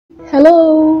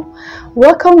Hello,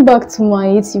 welcome back to my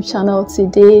YouTube channel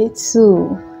today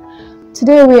too.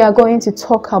 Today we are going to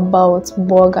talk about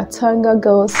Bolgatanga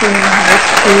Girls Senior High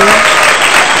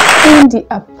School in the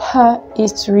Upper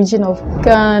East region of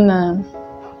Ghana.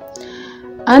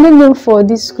 And the name for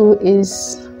this school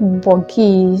is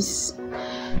Bogiss.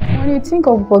 When you think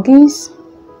of Bogiss,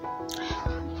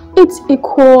 it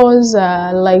equals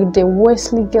like the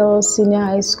Wesley Girls Senior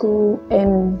High School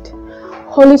and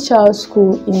Holy Child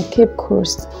School in Cape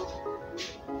Coast.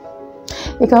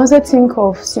 You can also think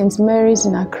of St. Mary's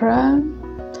in Accra,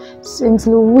 St.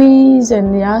 Louis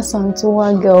and the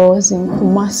Asantewaa Girls in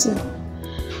Kumasi,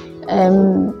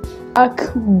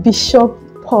 Archbishop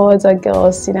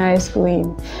Girls Senior High School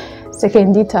in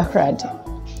Sekondi Takrady.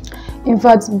 In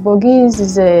fact, Bogiss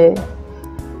is a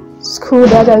school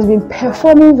that has been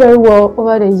performing very well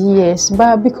over the years,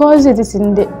 but because it is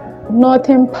in the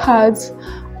northern part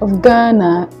of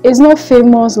Ghana, it's not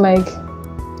famous like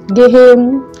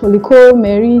Gehem, Holiko,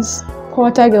 Mary's,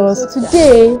 Porter Girls. So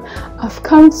today, I've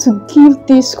come to give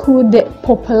this school the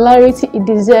popularity it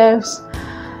deserves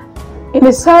in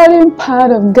the southern part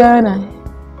of Ghana.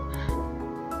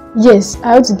 Yes,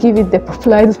 I have to give it the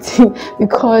popularity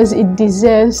because it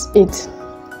deserves it.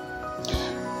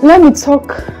 Let me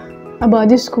talk about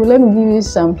this school. Let me give you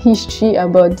some history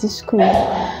about this school.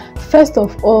 First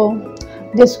of all,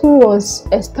 the school was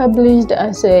established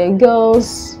as a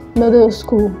girls' middle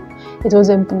school. It was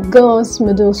a girls'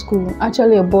 middle school,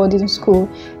 actually a boarding school,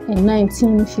 in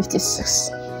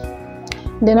 1956.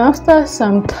 Then after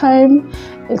some time,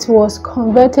 it was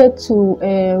converted to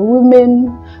a women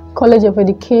college of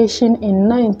education in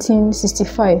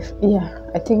 1965. Yeah,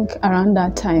 I think around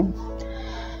that time.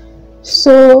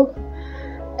 So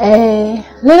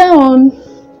later on,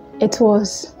 it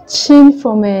was changed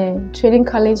from a training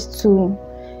college to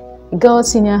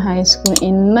Girls Senior High School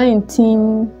in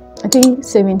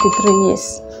 1973.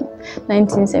 Yes,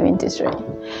 1973.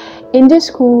 In this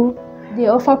school, they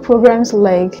offer programs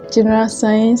like general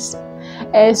science.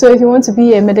 So if you want to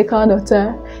be a medical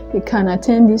doctor, you can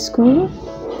attend this school.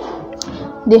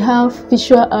 They have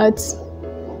visual arts,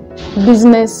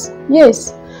 business,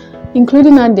 yes,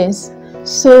 including others.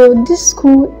 So this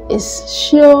school is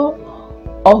sure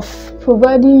of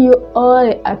providing you all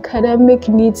the academic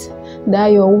needs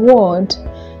that your ward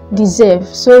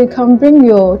deserves. So you can bring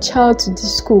your child to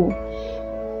this school.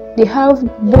 They have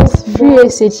both free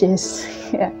SHS.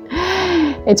 Yeah.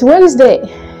 It's Wednesday,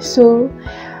 so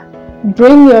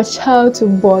bring your child to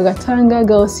Bolgatanga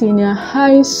Girls Senior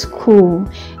High School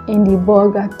in the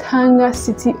Bolgatanga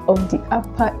city of the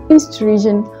Upper East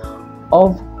region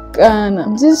of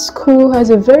Ghana. This school has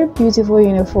a very beautiful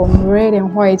uniform, red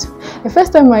and white. The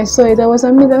first time I saw it, I was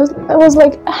amazed. I was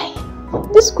like,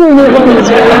 this school uniform is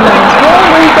very nice.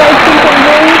 Why don't I think of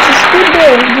going to school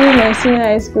there during my senior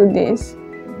high school days?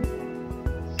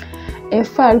 In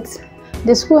fact,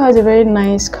 the school has a very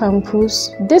nice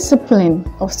campus. Discipline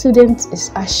of students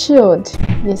is assured.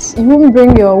 Yes, you won't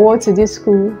bring your ward to this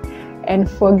school and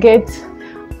forget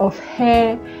of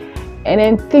her and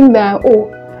then think that,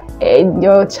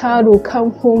 your child will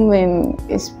come home and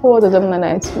is poor or something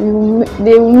like that.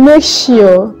 They will make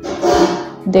sure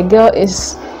the girl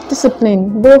is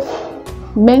disciplined, both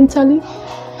mentally,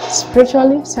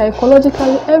 spiritually,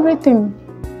 psychologically, everything.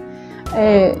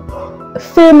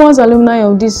 Famous alumni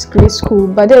of this great school,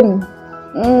 but then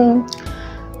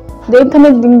the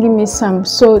internet didn't give me some,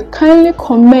 so kindly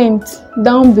comment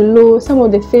down below some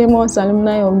of the famous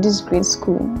alumni of this great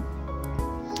school.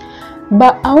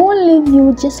 But I won't leave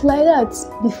you just like that.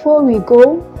 Before we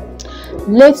go,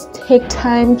 let's take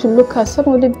time to look at some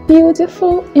of the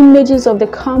beautiful images of the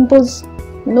campus.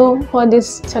 You know what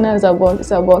this channel is about?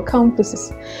 It's about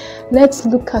campuses. Let's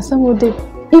look at some of the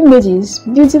images,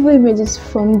 beautiful images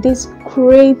from this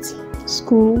great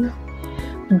school,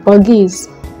 Bogiss.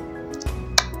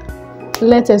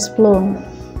 Let's explore.